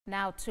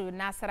Now to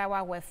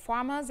Nasarawa, where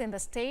farmers in the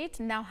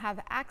state now have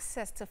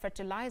access to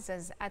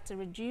fertilizers at a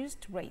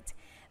reduced rate.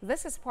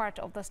 This is part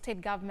of the state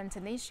government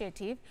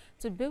initiative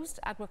to boost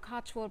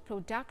agricultural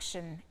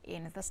production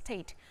in the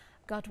state.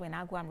 Godwin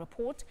Agwan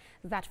reports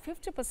that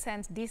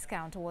 50%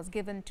 discount was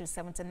given to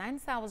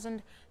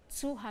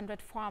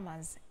 79,200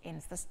 farmers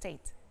in the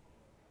state.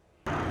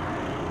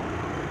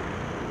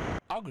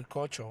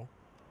 Agriculture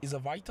is a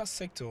vital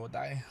sector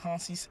that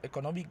enhances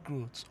economic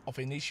growth of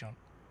a nation.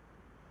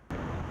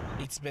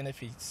 Its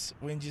benefits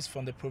ranges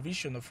from the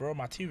provision of raw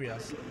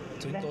materials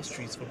to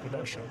industries for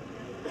production,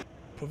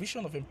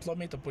 provision of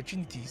employment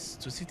opportunities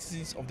to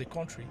citizens of the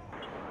country,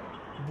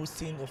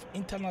 boosting of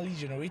internally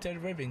generated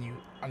revenue,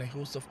 and a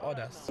host of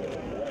others.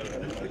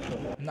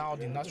 Now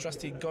the Nasarawa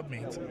state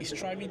government is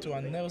striving to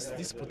harness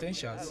these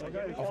potentials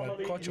of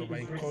agriculture by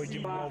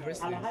encouraging more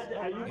residents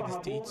in the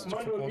state to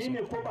focus on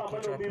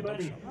agricultural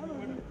production.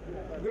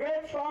 To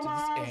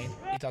this end,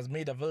 it has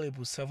made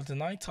available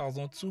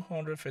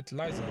 79,200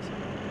 fertilizers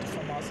to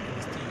farmers in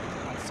the state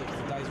at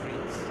subsidized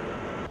rates.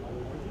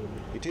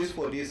 It is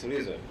for this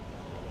reason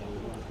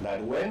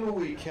that when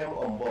we came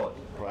on board,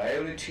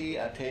 priority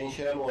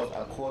attention was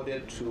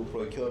accorded to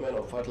procurement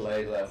of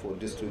fertilizer for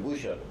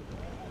distribution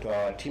to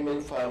our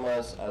teeming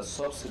farmers at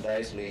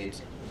subsidized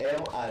rates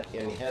aimed at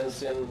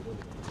enhancing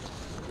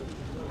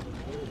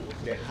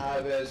the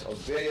harvest of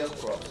various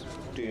crops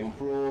to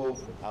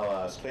improve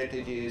our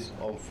strategies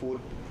on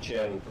food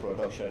chain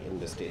production in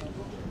the state.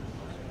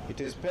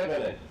 It is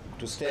pertinent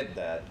to state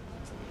that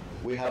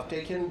we have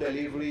taken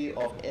delivery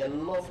of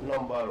enough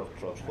number of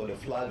trucks for the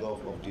flag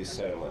off of this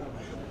ceremony.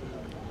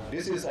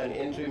 This is an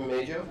interim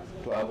measure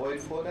to avoid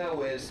further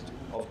waste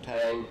of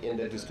time in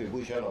the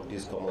distribution of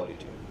this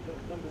commodity.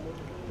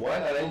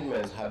 While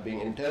arrangements have been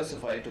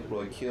intensified to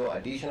procure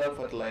additional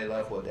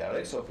fertilizer for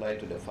direct supply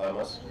to the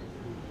farmers,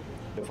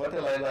 the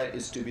fertilizer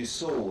is to be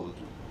sold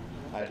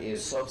at a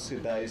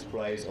subsidized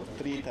price of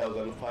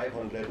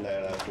 3,500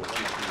 naira for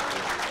 50.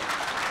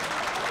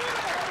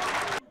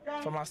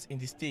 Farmers in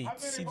the state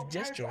see the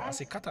gesture as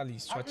a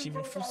catalyst to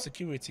achieving food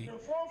security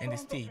in the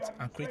state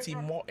and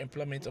creating more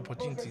employment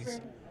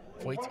opportunities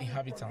for its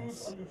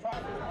inhabitants.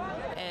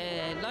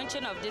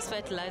 Launching of this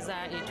fertilizer,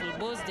 it will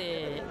boost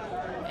the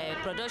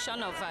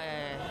production of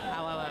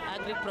our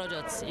agri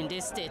products in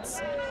these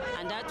states,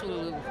 and that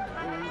will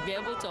be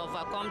able to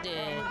overcome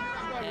the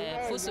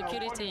food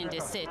security in the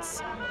states.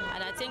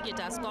 And I think it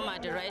has come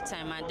at the right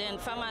time, and then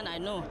farmers, I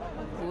know,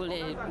 will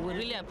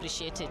really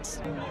appreciate it.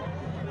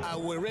 I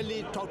will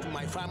really talk to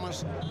my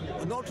farmers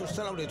not to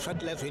sell out the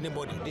fertilizer to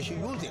anybody. They should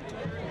use it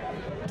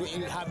to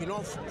have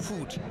enough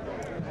food,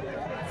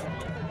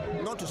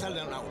 not to sell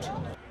them out.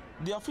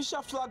 The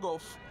official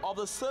flag-off of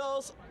the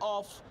sales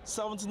of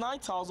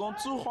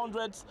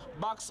 79,200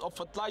 bags of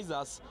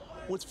fertilizers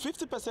with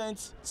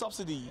 50%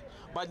 subsidy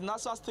by the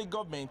Nasarawa state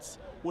government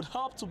would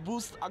help to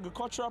boost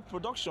agricultural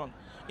production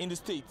in the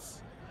state.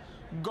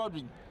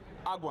 Godwin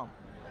Agwan,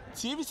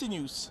 TVC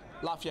News,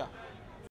 Lafia.